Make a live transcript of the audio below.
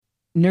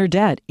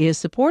Nerdette is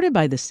supported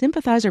by the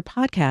Sympathizer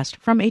podcast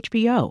from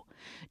HBO.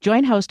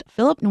 Join host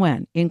Philip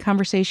Nguyen in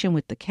conversation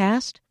with the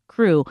cast,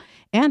 crew,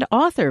 and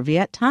author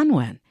Viet Thanh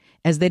Nguyen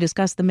as they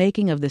discuss the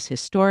making of this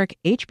historic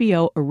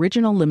HBO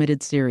original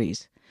limited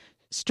series.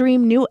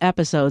 Stream new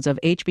episodes of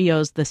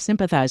HBO's The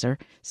Sympathizer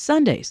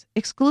Sundays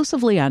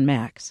exclusively on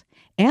Max,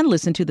 and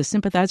listen to the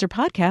Sympathizer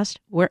podcast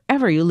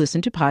wherever you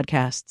listen to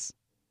podcasts.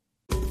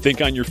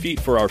 Think on your feet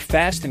for our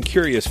Fast and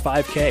Curious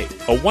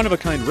 5K, a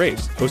one-of-a-kind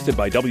race hosted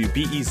by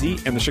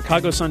WBEZ and the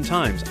Chicago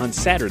Sun-Times on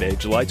Saturday,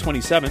 July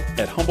 27th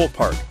at Humboldt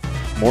Park.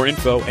 More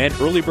info and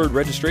early bird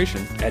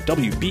registration at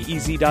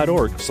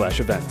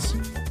wbez.org/events.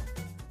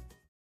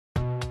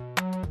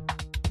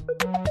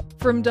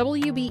 From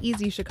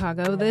WBEZ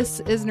Chicago, this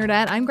is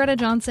Nerdette. I'm Greta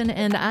Johnson,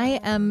 and I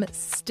am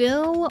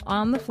still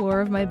on the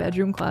floor of my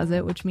bedroom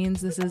closet, which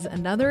means this is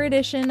another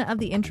edition of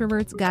the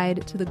Introvert's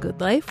Guide to the Good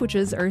Life, which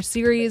is our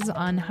series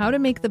on how to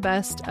make the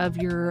best of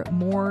your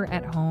more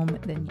at home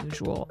than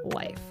usual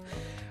life.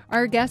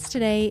 Our guest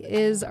today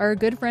is our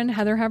good friend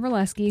Heather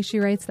Havrilesky. She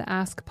writes the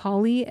Ask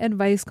Polly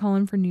advice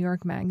column for New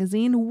York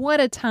Magazine.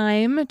 What a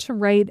time to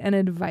write an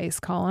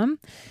advice column.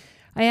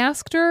 I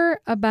asked her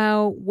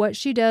about what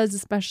she does,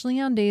 especially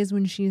on days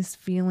when she's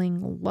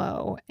feeling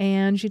low.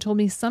 And she told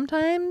me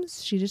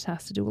sometimes she just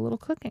has to do a little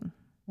cooking.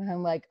 And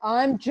I'm like,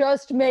 I'm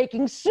just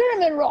making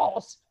cinnamon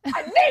rolls.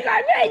 I think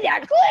I made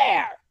that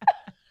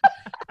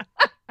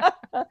clear.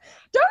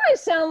 Don't I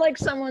sound like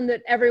someone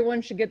that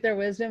everyone should get their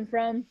wisdom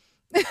from?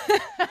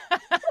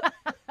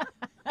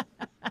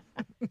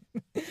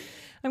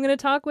 I'm going to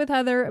talk with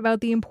Heather about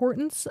the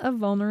importance of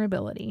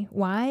vulnerability,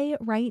 why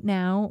right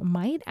now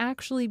might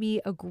actually be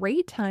a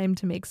great time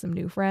to make some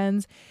new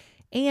friends,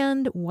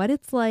 and what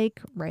it's like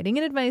writing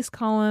an advice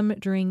column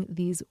during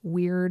these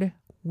weird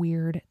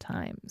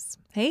times.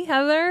 Hey,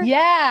 Heather.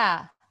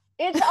 Yeah,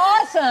 it's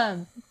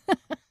awesome.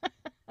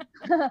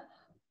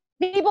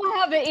 People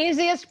have the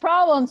easiest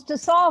problems to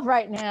solve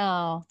right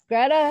now.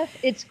 Greta,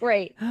 it's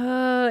great.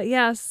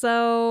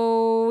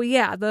 So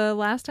the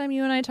last time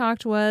you and I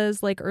talked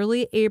was like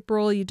early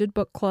April. You did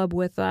book club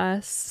with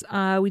us.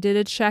 We did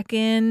a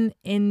check-in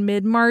in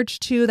mid-March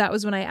too. That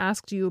was when I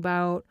asked you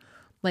about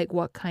like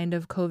what kind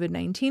of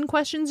COVID-19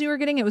 questions you were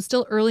getting. It was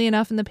still early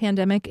enough in the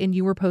pandemic and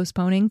you were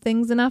postponing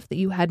things enough that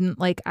you hadn't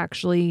like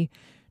actually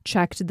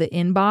checked the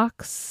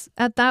inbox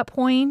at that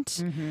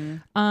point.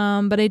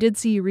 Mm-hmm. But I did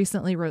see you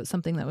recently wrote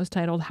something that was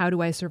titled, How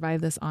Do I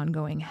Survive This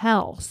Ongoing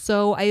Hell?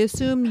 So I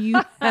assume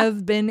you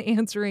have been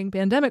answering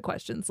pandemic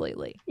questions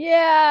lately.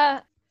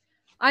 Yeah.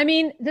 I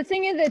mean, the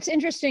thing that's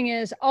interesting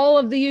is all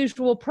of the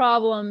usual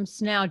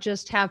problems now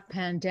just have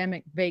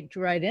pandemic baked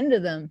right into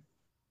them.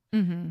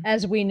 Mm-hmm.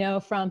 As we know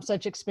from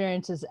such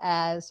experiences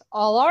as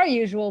all our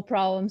usual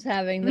problems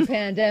having the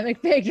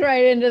pandemic baked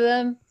right into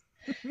them.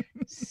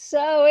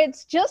 So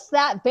it's just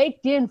that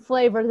baked in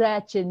flavor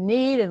that you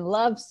need and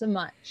love so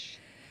much.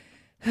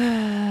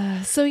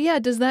 So yeah,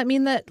 does that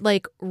mean that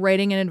like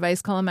writing an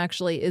advice column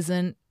actually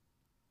isn't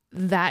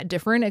that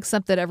different,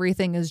 except that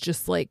everything is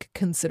just like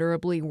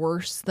considerably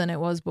worse than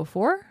it was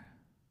before?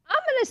 I'm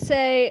going to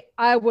say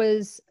I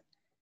was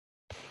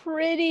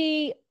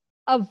pretty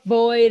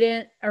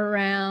avoidant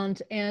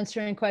around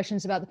answering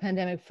questions about the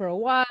pandemic for a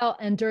while.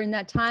 And during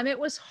that time, it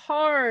was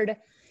hard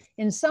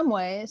in some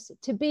ways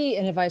to be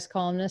an advice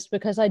columnist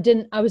because I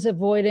was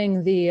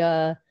avoiding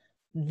the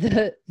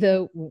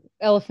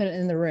elephant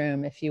in the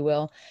room, if you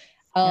will.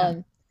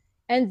 And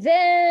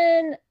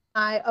then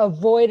I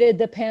avoided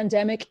the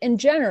pandemic in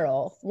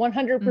general,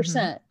 100%.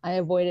 Mm-hmm. I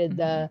avoided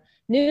the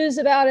news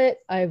about it.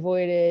 I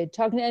avoided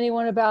talking to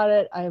anyone about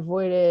it.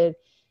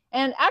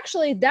 And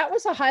actually that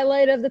was a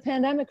highlight of the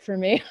pandemic for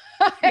me.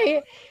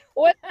 I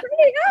was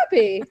pretty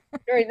happy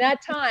during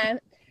that time.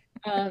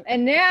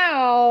 And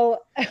now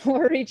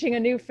we're reaching a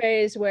new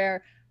phase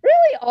where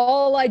really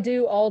all I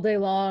do all day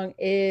long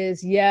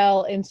is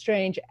yell in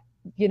strange,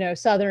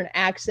 Southern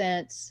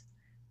accents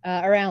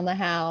around the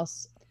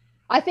house.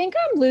 I think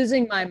I'm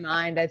losing my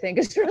mind, I think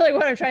is really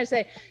what I'm trying to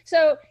say.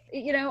 So,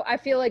 I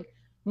feel like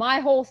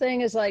my whole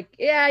thing is like,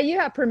 yeah, you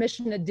have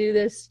permission to do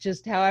this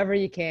just however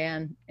you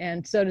can.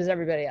 And so does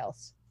everybody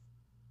else.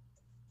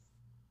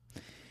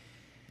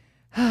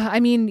 I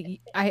mean,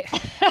 I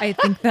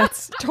think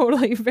that's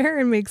totally fair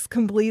and makes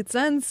complete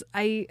sense.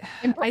 I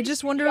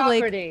just wonder,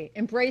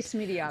 embrace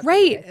mediocrity.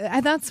 Right.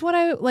 That's what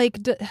I like.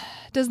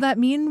 Does that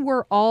mean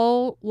we're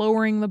all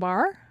lowering the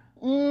bar?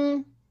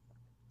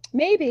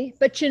 Maybe.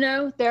 But,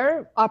 there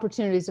are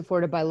opportunities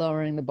afforded by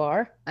lowering the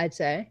bar, I'd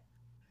say.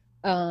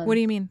 What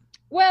do you mean?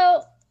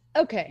 Well,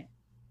 okay.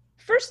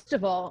 First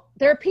of all,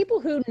 there are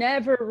people who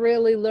never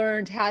really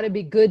learned how to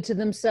be good to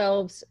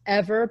themselves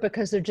ever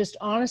because they're just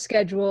on a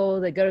schedule.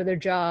 They go to their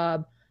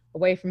job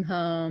away from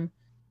home.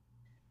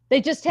 They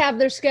just have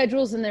their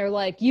schedules and they're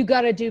like, you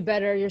got to do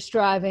better. You're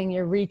striving,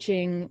 you're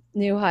reaching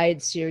new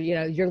heights.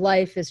 Your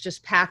life is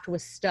just packed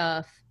with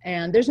stuff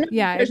and there's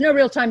no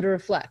real time to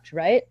reflect.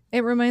 Right.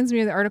 It reminds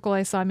me of the article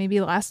I saw maybe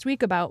last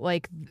week about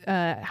like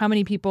how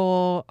many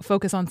people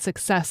focus on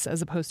success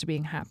as opposed to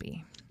being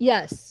happy.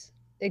 Yes,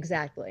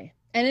 exactly.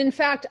 And in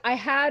fact, I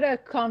had a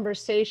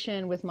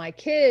conversation with my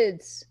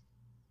kids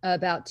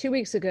about 2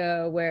 weeks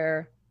ago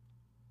where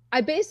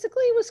I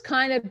basically was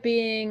kind of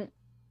being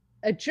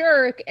a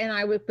jerk,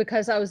 and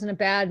because I was in a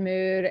bad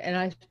mood, and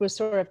I was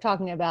sort of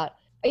talking about,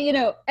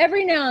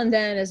 every now and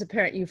then as a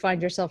parent, you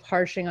find yourself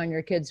harshing on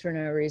your kids for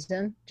no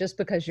reason, just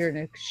because you're in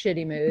a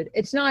shitty mood.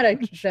 It's not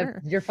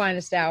your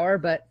finest hour,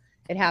 but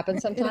it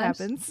happens sometimes.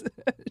 It happens.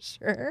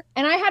 Sure.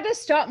 And I had to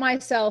stop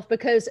myself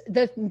because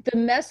the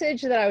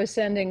message that I was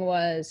sending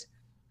was,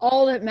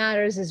 all that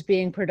matters is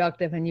being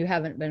productive, and you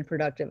haven't been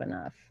productive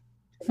enough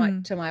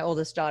to my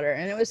oldest daughter.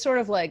 And it was sort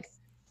of like,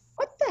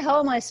 what the hell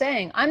am I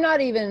saying? I'm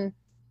not even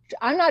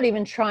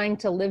trying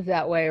to live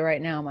that way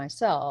right now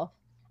myself.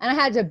 And I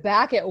had to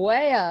back it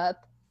way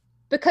up,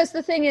 because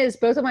the thing is,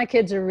 both of my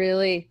kids are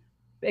really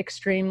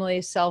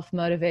extremely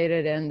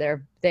self-motivated, and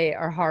they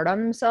are hard on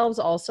themselves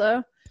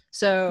also.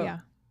 So yeah.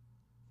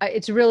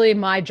 It's really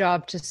my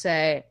job to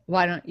say,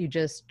 why don't you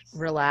just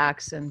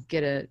relax and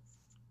get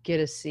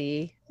a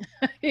C?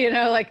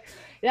 Like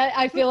that.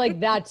 I feel like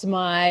that's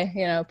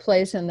my,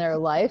 place in their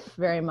life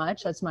very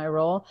much. That's my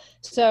role.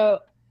 So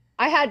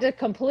I had to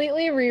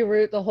completely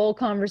reroute the whole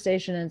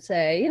conversation and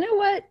say, you know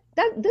what,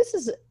 this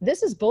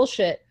is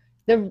bullshit.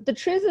 The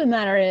truth of the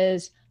matter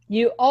is,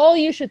 all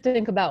you should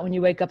think about when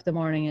you wake up in the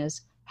morning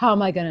is, how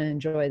am I going to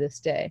enjoy this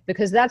day?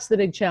 Because that's the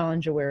big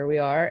challenge of where we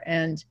are.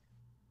 And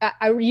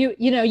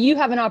you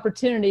have an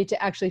opportunity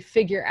to actually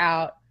figure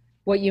out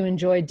what you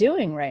enjoy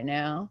doing right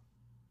now.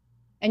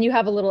 And you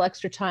have a little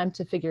extra time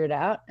to figure it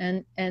out.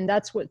 And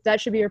that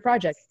should be your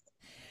project.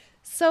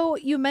 So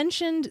you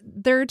mentioned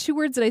there are two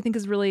words that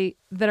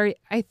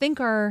I think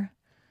are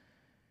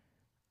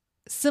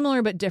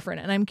similar but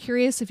different. And I'm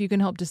curious if you can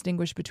help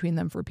distinguish between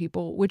them for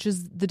people, which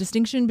is the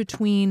distinction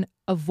between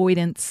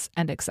avoidance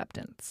and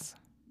acceptance.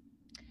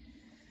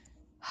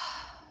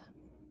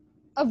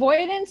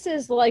 Avoidance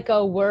is like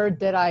a word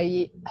that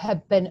I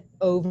have been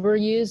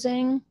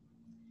overusing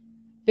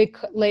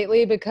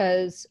lately,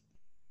 because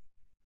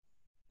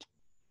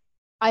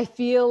I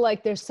feel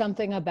like there's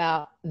something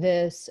about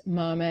this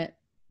moment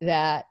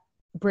that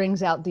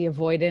brings out the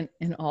avoidant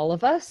in all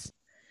of us.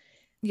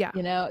 Yeah.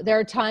 There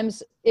are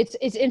times it's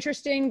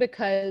interesting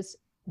because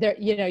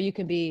you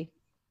can be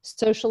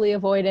socially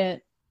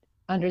avoidant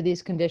under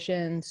these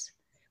conditions,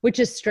 which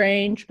is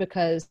strange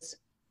because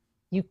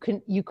you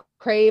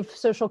crave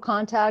social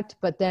contact,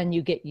 but then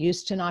you get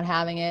used to not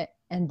having it.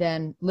 And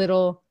then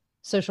little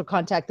social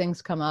contact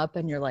things come up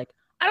and you're like,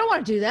 I don't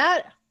want to do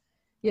that.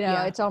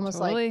 It's almost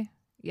totally. Like,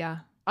 yeah.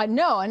 I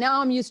know. And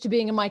now I'm used to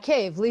being in my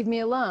cave. Leave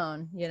me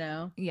alone,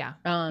 Yeah.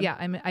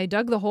 I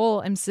dug the hole.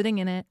 I'm sitting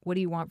in it. What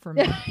do you want from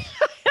me?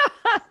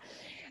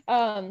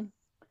 And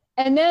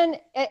then,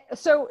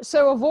 so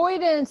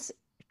avoidance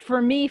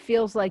for me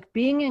feels like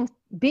feeling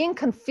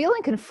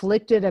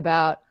conflicted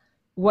about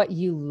what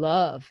you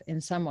love in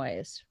some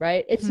ways,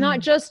 right? It's not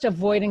just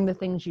avoiding the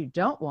things you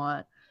don't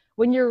want.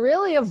 When you're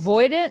really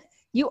avoidant,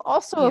 you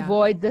also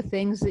avoid the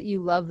things that you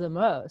love the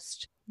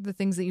most. The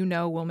things that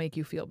will make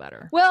you feel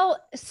better. Well,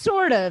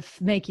 sort of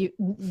will make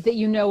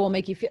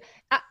you feel.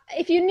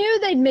 If you knew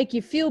they'd make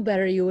you feel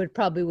better, you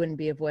wouldn't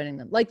be avoiding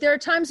them. Like there are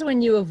times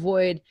when you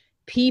avoid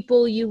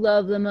people you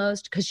love the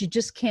most because you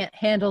just can't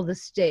handle the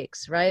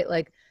stakes, right?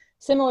 Like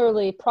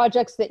similarly,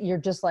 projects that you're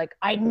just like,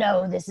 I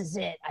know this is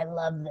it. I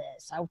love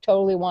this. I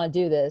totally want to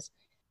do this.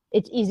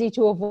 It's easy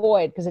to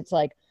avoid because it's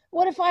like,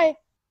 what if I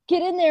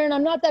get in there and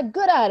I'm not that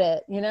good at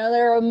it?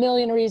 There are a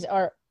million reasons.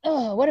 Or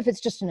what if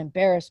it's just an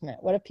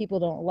embarrassment? What if people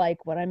don't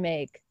like what I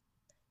make?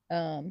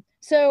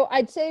 So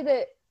I'd say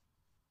that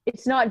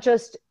it's not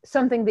just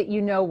something that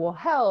will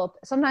help.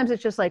 Sometimes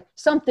it's just like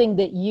something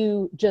that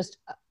you just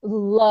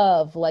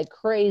love like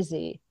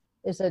crazy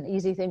is an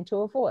easy thing to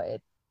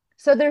avoid.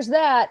 So there's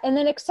that. And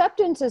then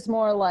acceptance is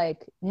more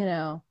like,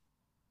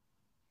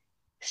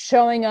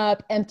 showing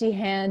up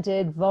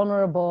empty-handed,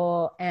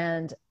 vulnerable,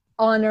 and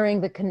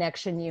honoring the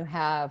connection you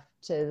have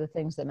to the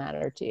things that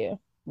matter to you.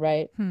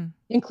 Right.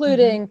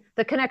 Including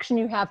the connection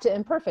you have to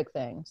imperfect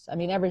things. I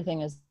mean,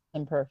 everything is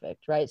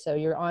imperfect, right? So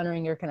you're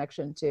honoring your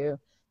connection to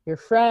your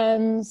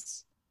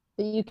friends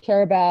that you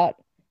care about.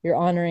 You're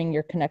honoring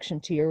your connection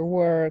to your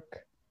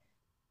work.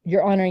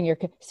 You're honoring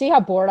see how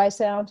bored I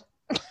sound?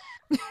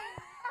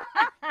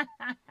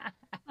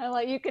 I'm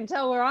like, you can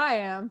tell where I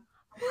am.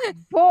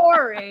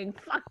 Boring.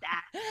 Fuck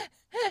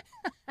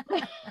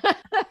that.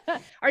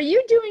 Are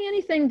you doing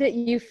anything that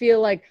you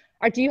feel like,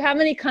 or do you have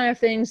any kind of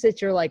things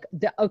that you're like,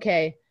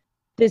 okay,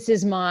 this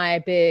is my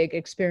big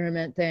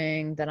experiment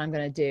thing that I'm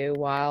going to do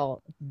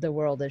while the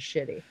world is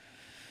shitty?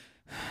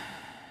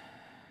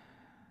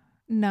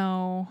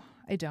 No,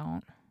 I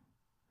don't.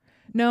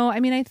 No, I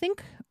mean, I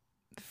think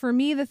for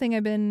me, the thing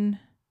I've been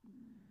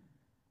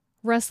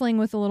wrestling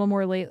with a little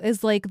more lately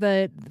is like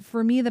the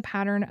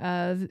pattern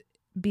of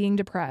being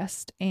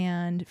depressed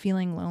and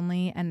feeling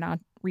lonely and not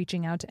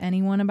reaching out to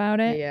anyone about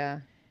it.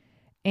 Yeah.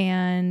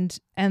 And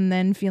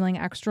then feeling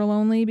extra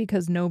lonely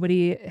because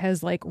nobody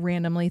has like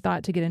randomly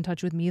thought to get in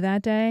touch with me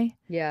that day.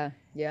 Yeah.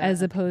 Yeah.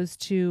 as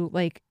opposed to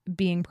like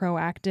being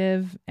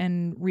proactive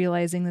and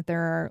realizing that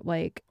there are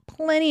like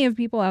plenty of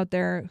people out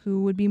there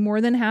who would be more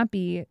than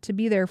happy to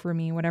be there for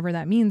me, whatever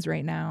that means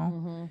right now,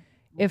 Mm-hmm.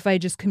 if I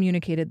just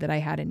communicated that I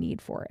had a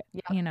need for it,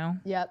 Yep. you know?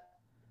 Yep.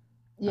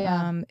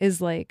 Yeah.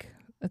 Is like,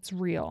 it's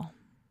real.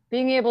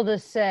 Being able to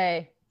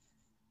say,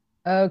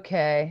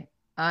 okay,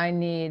 I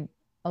need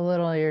a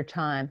little of your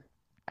time,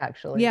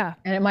 actually. Yeah.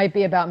 And it might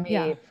be about me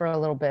Yeah. for a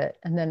little bit,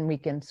 and then we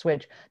can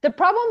switch. The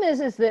problem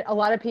is that a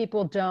lot of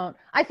people don't,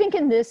 I think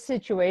in this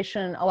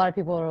situation, a lot of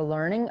people are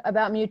learning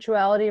about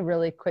mutuality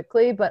really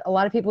quickly, but a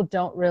lot of people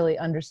don't really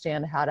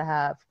understand how to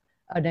have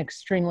an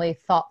extremely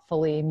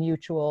thoughtfully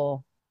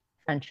mutual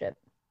friendship.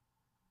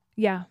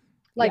 Yeah.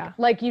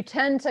 Like you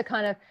tend to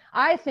kind of,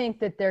 I think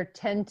that there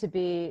tend to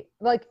be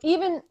like,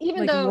 even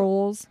Like though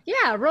roles.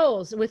 yeah,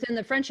 roles within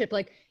the friendship,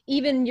 like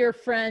even your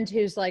friend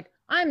who's like,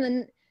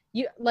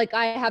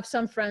 I have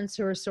some friends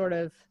who are sort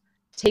of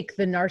take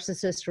the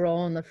narcissist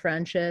role in the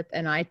friendship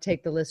and I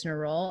take the listener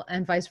role,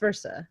 and vice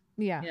versa.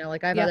 Yeah. You know,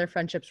 like I have Yep. other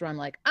friendships where I'm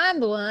like, I'm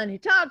the one who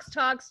talks.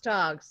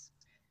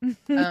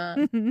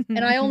 And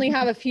I only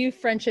have a few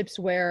friendships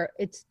where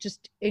it's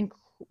just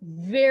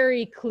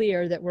very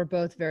clear that we're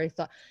both very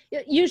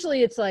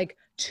usually it's like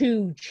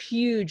two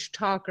huge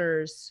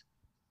talkers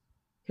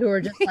who are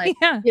just like,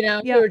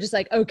 Yeah. who are just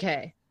like,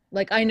 okay,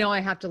 like I know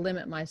I have to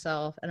limit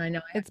myself, and I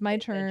know It's my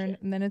turn,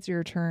 and then it's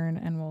your turn,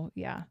 and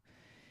yeah.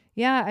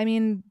 I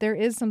mean, there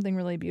is something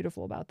really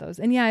beautiful about those,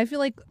 and yeah, I feel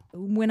like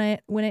when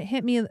it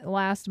hit me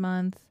last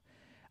month,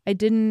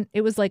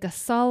 it was like a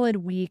solid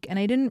week, and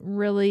I didn't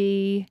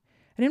really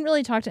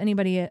talk to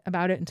anybody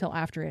about it until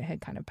after it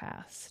had kind of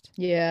passed.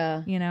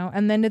 Yeah. You know,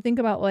 and then to think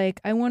about like,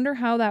 I wonder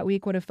how that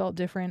week would have felt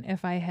different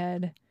if I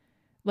had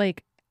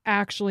like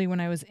actually, when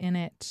I was in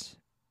it,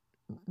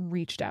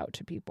 reached out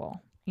to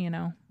people, you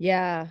know?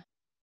 Yeah.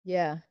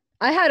 Yeah.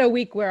 I had a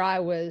week where I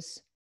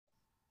was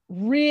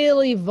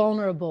really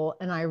vulnerable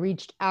and I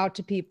reached out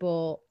to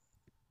people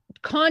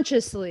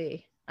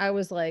consciously. I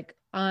was like,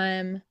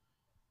 I'm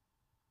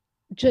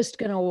just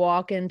going to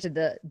walk into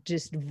the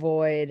just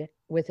void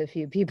with a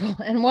few people.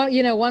 And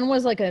one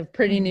was like a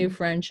pretty new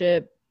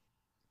friendship.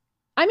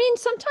 I mean,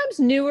 sometimes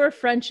newer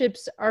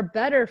friendships are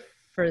better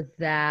for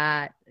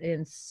that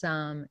in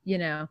some,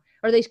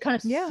 or they kind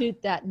of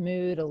suit that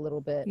mood a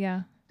little bit.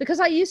 Yeah. Because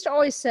I used to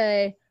always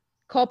say,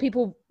 call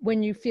people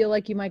when you feel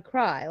like you might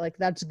cry. Like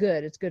that's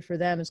good. It's good for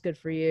them. It's good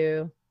for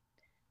you.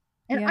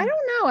 And I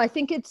don't know. I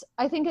think it's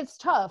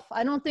tough.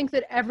 I don't think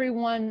that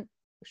everyone,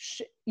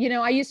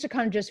 I used to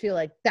kind of just feel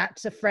like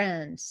that's a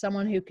friend,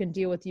 someone who can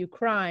deal with you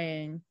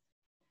crying.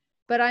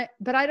 But I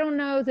don't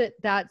know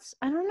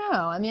I don't know.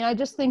 I mean, I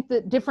just think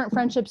that different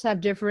friendships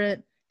have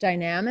different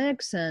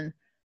dynamics, and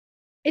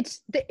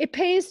it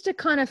pays to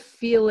kind of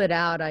feel it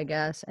out, I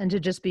guess, and to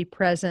just be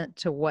present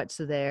to what's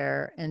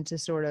there, and to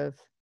sort of,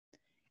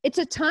 it's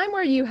a time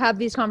where you have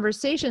these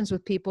conversations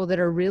with people that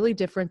are really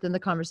different than the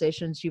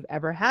conversations you've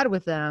ever had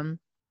with them.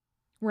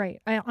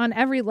 Right. On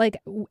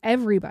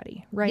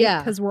everybody, right? Yeah.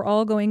 Because we're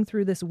all going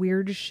through this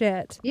weird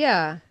shit.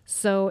 Yeah.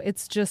 So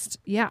it's just,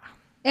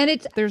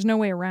 and there's no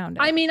way around it.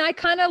 I mean, I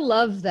kind of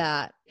love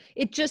that.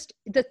 It just,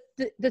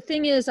 the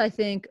thing is, I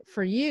think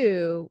for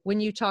you,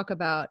 when you talk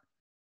about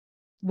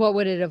what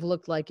would it have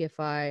looked like if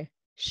I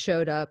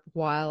showed up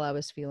while I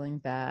was feeling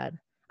bad,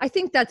 I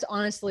think that's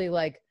honestly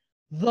like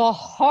the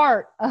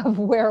heart of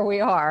where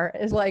we are,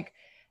 is like,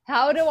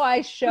 how do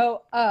I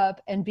show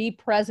up and be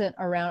present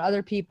around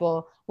other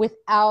people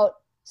without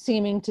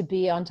seeming to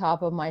be on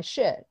top of my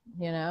shit,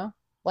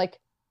 Like,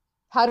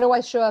 how do I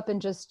show up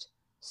and just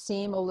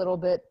seem a little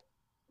bit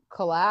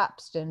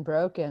collapsed and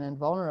broken and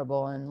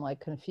vulnerable and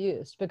like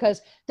confused?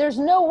 Because there's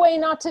no way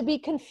not to be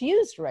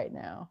confused right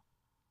now,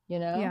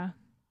 Yeah.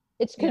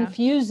 It's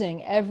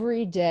confusing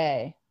every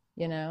day,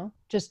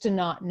 just to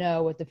not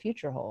know what the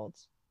future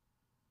holds.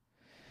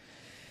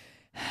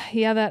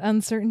 Yeah, that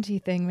uncertainty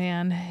thing,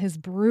 man, is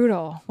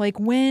brutal. Like,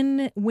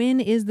 when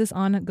is this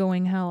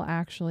ongoing hell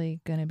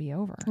actually going to be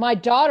over? My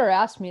daughter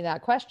asked me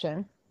that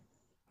question.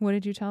 What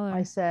did you tell her?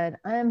 I said,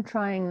 I am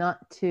trying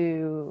not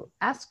to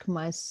ask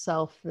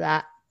myself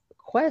that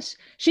question.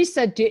 She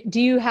said,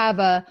 do you have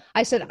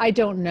I said, I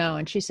don't know.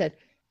 And she said,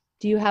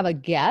 do you have a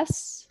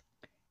guess?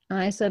 And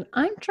I said,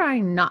 I'm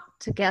trying not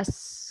to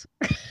guess.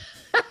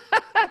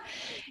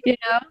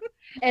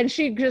 And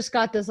she just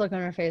got this look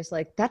on her face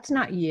like, that's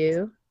not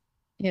you.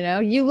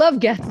 You love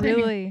guessing.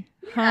 Really?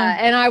 Huh. Yeah.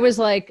 And I was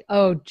like,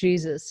 oh,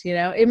 Jesus,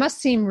 it must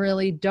seem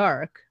really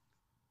dark.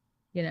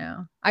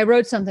 I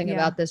wrote something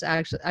about this.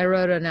 Actually, I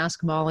wrote an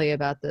Ask Molly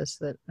about this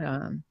that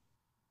I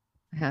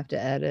have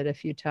to edit a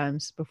few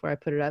times before I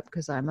put it up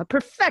because I'm a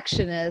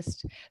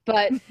perfectionist.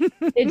 But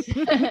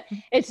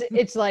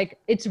it's like,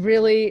 it's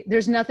really,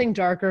 there's nothing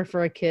darker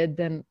for a kid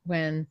than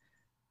when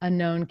a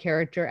known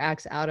character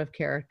acts out of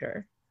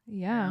character.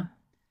 Yeah.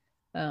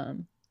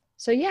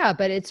 So yeah,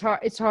 but it's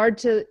hard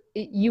to,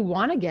 you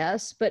want to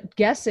guess, but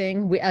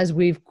guessing, as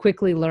we've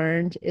quickly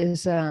learned,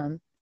 is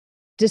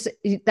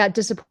that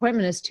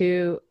disappointment is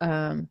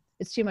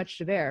it's too much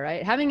to bear,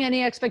 right? Having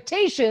any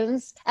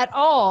expectations at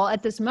all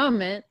at this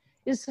moment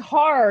is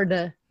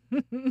hard.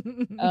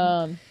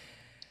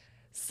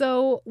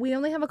 So we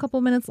only have a couple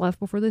minutes left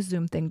before the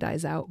Zoom thing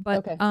dies out.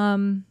 But okay.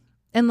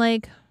 And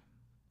like,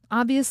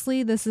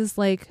 obviously this is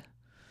like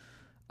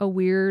a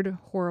weird,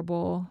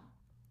 horrible,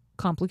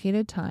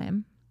 complicated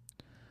time.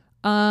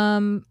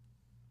 And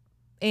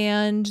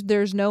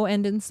there's no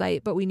end in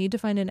sight, but we need to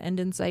find an end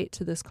in sight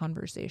to this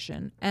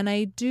conversation. And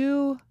I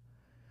do,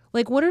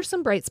 like, what are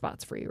some bright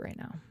spots for you right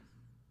now?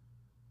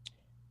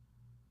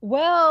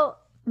 Well,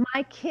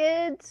 my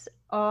kids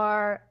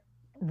have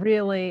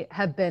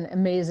been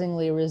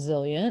amazingly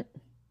resilient.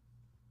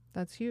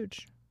 That's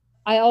huge.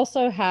 I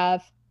also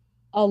have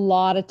a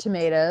lot of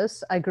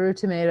tomatoes. I grew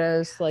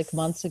tomatoes like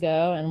months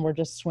ago, and we're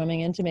just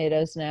swimming in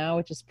tomatoes now,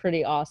 which is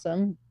pretty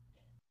awesome.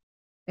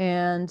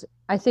 And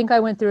I think I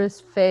went through this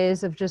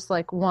phase of just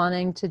like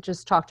wanting to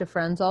just talk to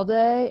friends all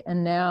day.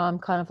 And now I'm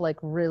kind of like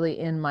really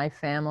in my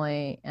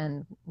family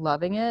and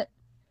loving it.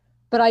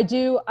 But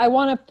I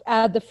want to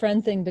add the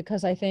friend thing,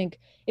 because I think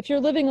if you're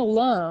living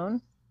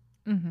alone,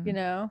 you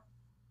know,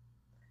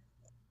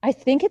 I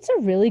think it's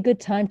a really good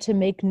time to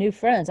make new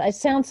friends. It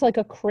sounds like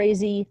a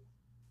crazy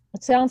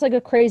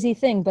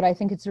thing, but I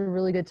think it's a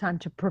really good time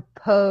to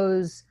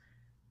propose,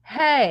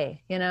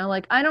 hey, you know,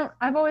 like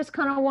I've always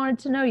kind of wanted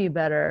to know you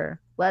better.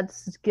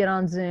 Let's get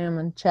on Zoom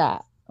and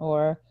chat,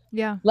 or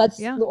let's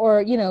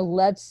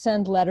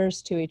send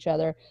letters to each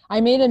other.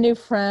 I made a new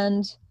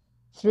friend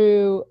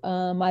through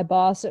my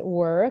boss at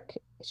work.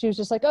 She was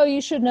just like, oh, you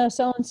should know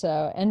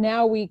so-and-so. And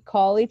now we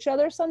call each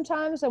other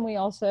sometimes, and we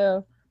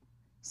also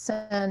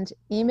send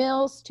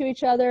emails to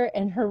each other.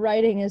 And her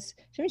writing is,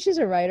 I mean, she's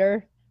a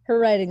writer. Her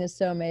writing is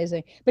so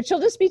amazing. But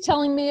she'll just be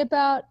telling me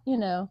about, you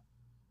know,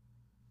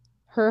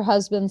 her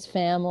husband's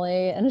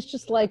family, and it's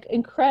just like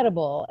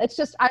incredible. It's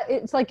just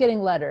it's like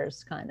getting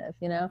letters, kind of,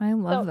 you know. I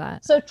love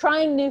that. So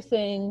trying new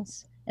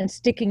things and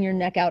sticking your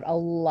neck out a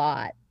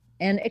lot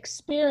and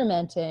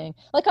experimenting.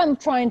 Like, I'm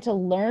trying to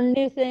learn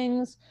new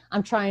things.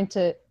 I'm trying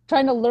to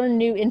learn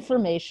new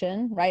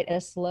information, right, at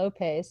a slow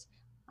pace.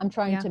 I'm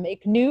trying to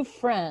make new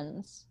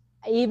friends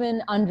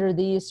even under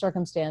these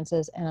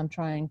circumstances, and I'm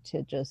trying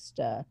to just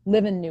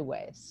live in new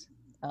ways.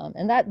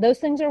 And those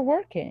things are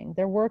working.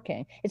 They're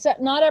working. It's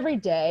not every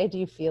day do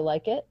you feel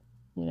like it,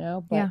 you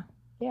know, but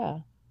yeah.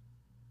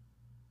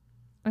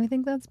 I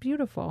think that's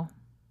beautiful.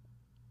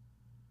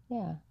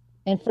 Yeah.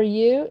 And for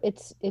you,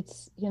 it's,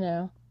 you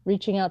know,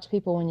 reaching out to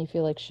people when you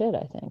feel like shit,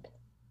 I think.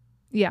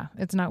 Yeah.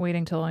 It's not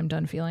waiting till I'm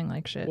done feeling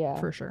like shit,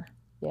 for sure.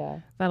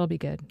 Yeah. That'll be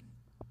good.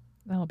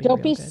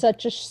 Don't be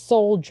such a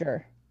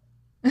soldier.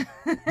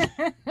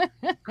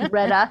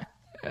 Greta.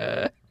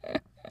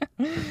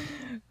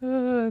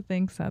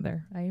 Thanks,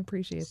 Heather. I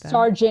appreciate that.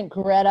 Sergeant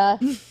Greta.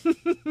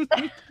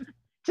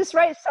 Just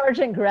write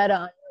Sergeant Greta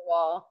on your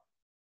wall,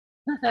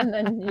 and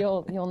then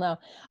you'll know.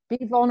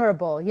 Be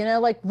vulnerable. You know,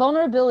 like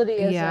vulnerability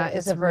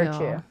is a virtue.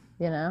 Real.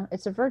 You know,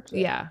 it's a virtue.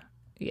 Yeah,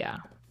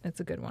 it's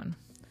a good one.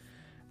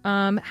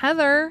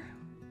 Heather,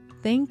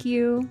 thank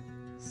you.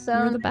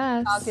 You're the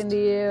best. Talking to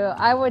you.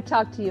 I would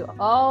talk to you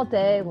all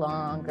day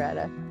long,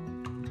 Greta.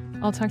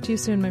 I'll talk to you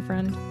soon, my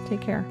friend.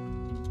 Take care.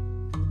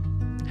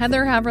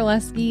 Heather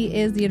Havrilesky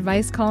is the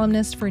advice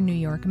columnist for New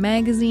York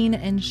Magazine,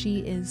 and she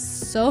is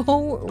so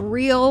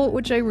real,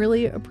 which I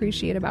really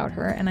appreciate about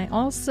her. And I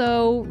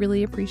also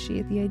really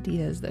appreciate the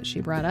ideas that she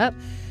brought up,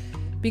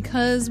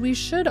 because we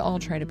should all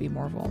try to be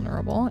more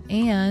vulnerable.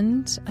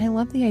 And I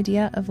love the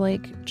idea of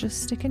like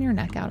just sticking your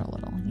neck out a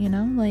little, you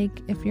know,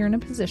 like if you're in a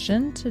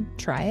position to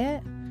try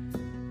it,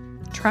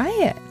 try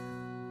it.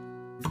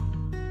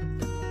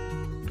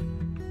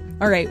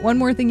 All right, one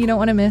more thing you don't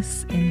want to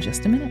miss in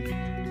just a minute.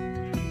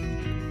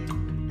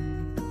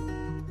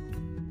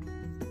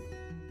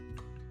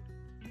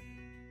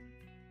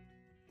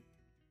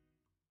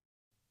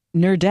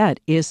 Nerdette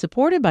is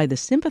supported by the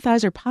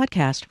Sympathizer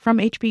podcast from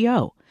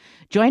HBO.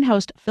 Join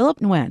host Philip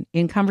Nguyen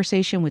in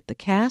conversation with the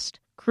cast,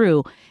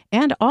 crew,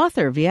 and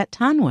author Viet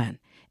Thanh Nguyen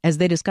as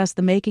they discuss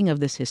the making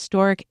of this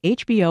historic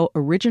HBO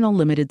original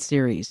limited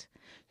series.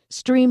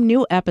 Stream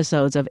new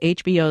episodes of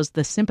HBO's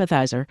The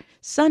Sympathizer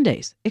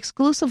Sundays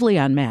exclusively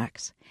on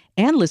Max,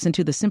 and listen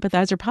to the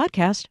Sympathizer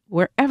podcast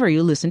wherever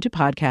you listen to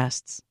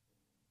podcasts.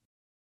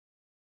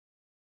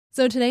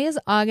 So today is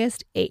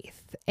August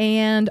 8th,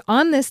 and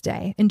on this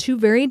day, in two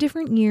very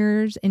different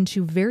years, in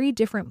two very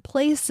different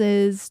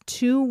places,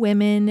 two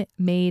women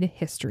made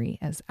history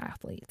as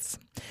athletes.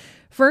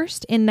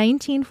 First, in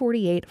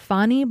 1948,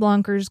 Fanny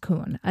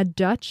Blankers-Koen, a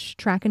Dutch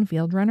track and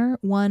field runner,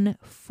 won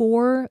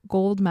 4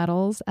 gold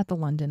medals at the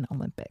London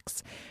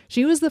Olympics.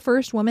 She was the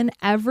first woman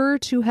ever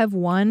to have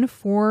won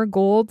 4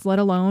 golds, let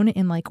alone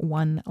in like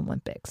one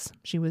Olympics.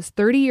 She was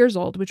 30 years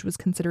old, which was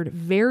considered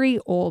very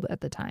old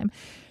at the time.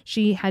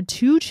 She had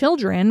 2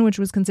 children, which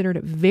was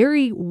considered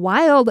very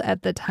wild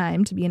at the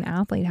time to be an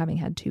athlete, having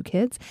had 2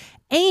 kids.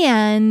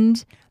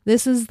 And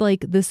this is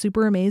like the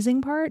super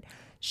amazing part.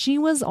 She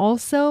was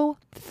also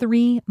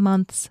 3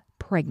 months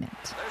pregnant.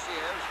 There she is.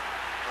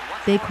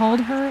 They called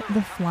her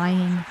the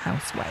Flying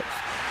Housewife.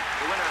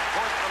 To win her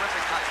 4th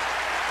Olympic title,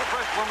 the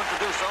first woman to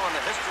do so in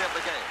the history of the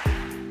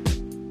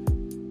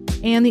game.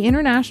 And the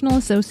International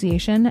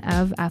Association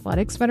of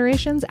Athletics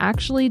Federations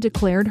actually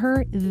declared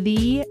her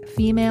the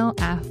female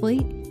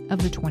athlete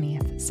of the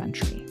 20th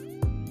century.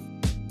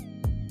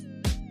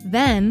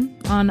 Then,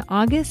 on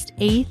August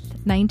 8th,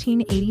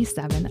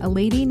 1987, a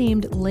lady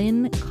named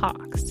Lynn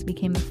Cox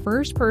became the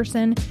first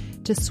person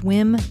to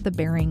swim the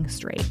Bering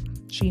Strait.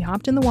 She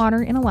hopped in the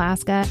water in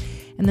Alaska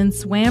and then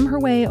swam her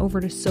way over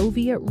to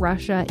Soviet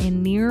Russia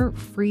in near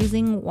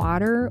freezing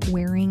water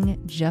wearing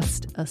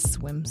just a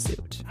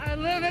swimsuit. I'm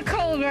a little bit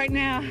cold right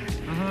now,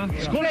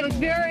 but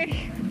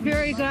very,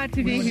 very glad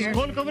to be here.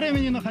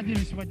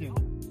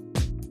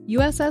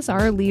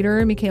 USSR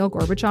leader Mikhail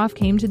Gorbachev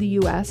came to the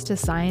U.S. to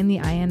sign the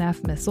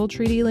INF Missile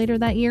Treaty later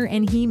that year,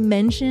 and he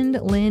mentioned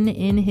Lynn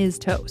in his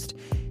toast,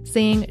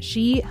 saying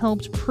she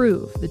helped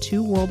prove the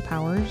two world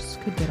powers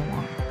could get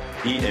along.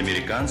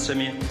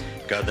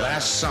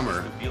 Last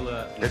summer,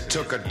 it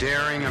took a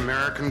daring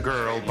American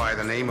girl by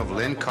the name of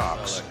Lynn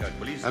Cox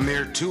a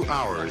mere 2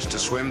 hours to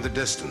swim the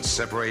distance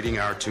separating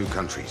our two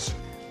countries.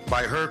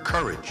 By her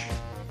courage,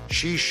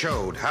 she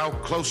showed how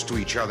close to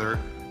each other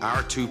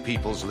our two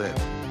peoples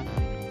live.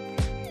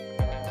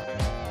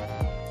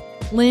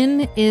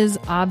 Lynn is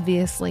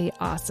obviously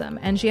awesome,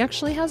 and she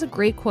actually has a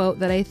great quote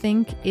that I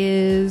think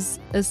is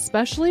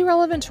especially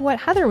relevant to what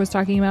Heather was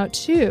talking about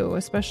too,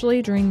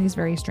 especially during these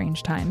very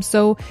strange times.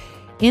 So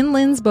in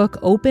Lynn's book,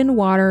 Open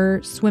Water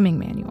Swimming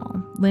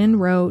Manual, Lynn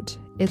wrote,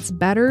 "It's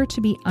better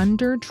to be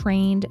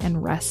undertrained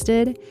and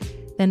rested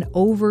than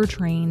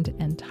overtrained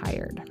and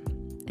tired."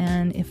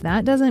 And if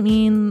that doesn't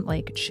mean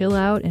like chill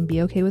out and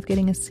be okay with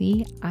getting a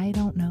C, I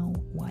don't know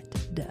what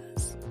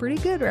does. Pretty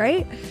good,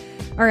 right?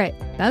 All right,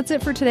 that's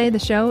it for today. The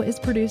show is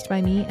produced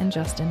by me and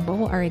Justin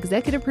Bull. Our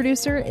executive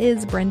producer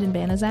is Brendan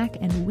Banaszak,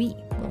 and we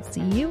will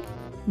see you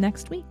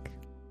next week.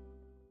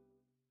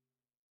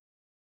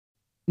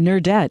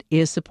 Nerdette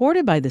is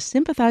supported by the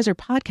Sympathizer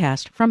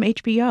podcast from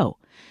HBO.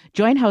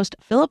 Join host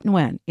Philip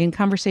Nguyen in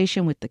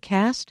conversation with the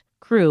cast,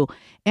 crew,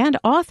 and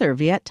author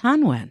Viet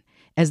Thanh Nguyen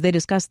as they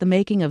discuss the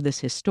making of this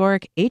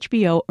historic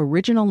HBO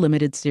original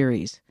limited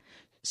series.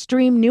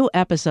 Stream new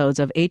episodes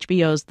of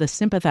HBO's The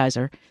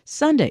Sympathizer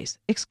Sundays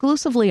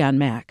exclusively on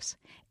Max,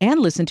 and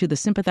listen to the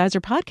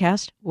Sympathizer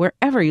podcast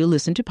wherever you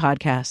listen to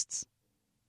podcasts.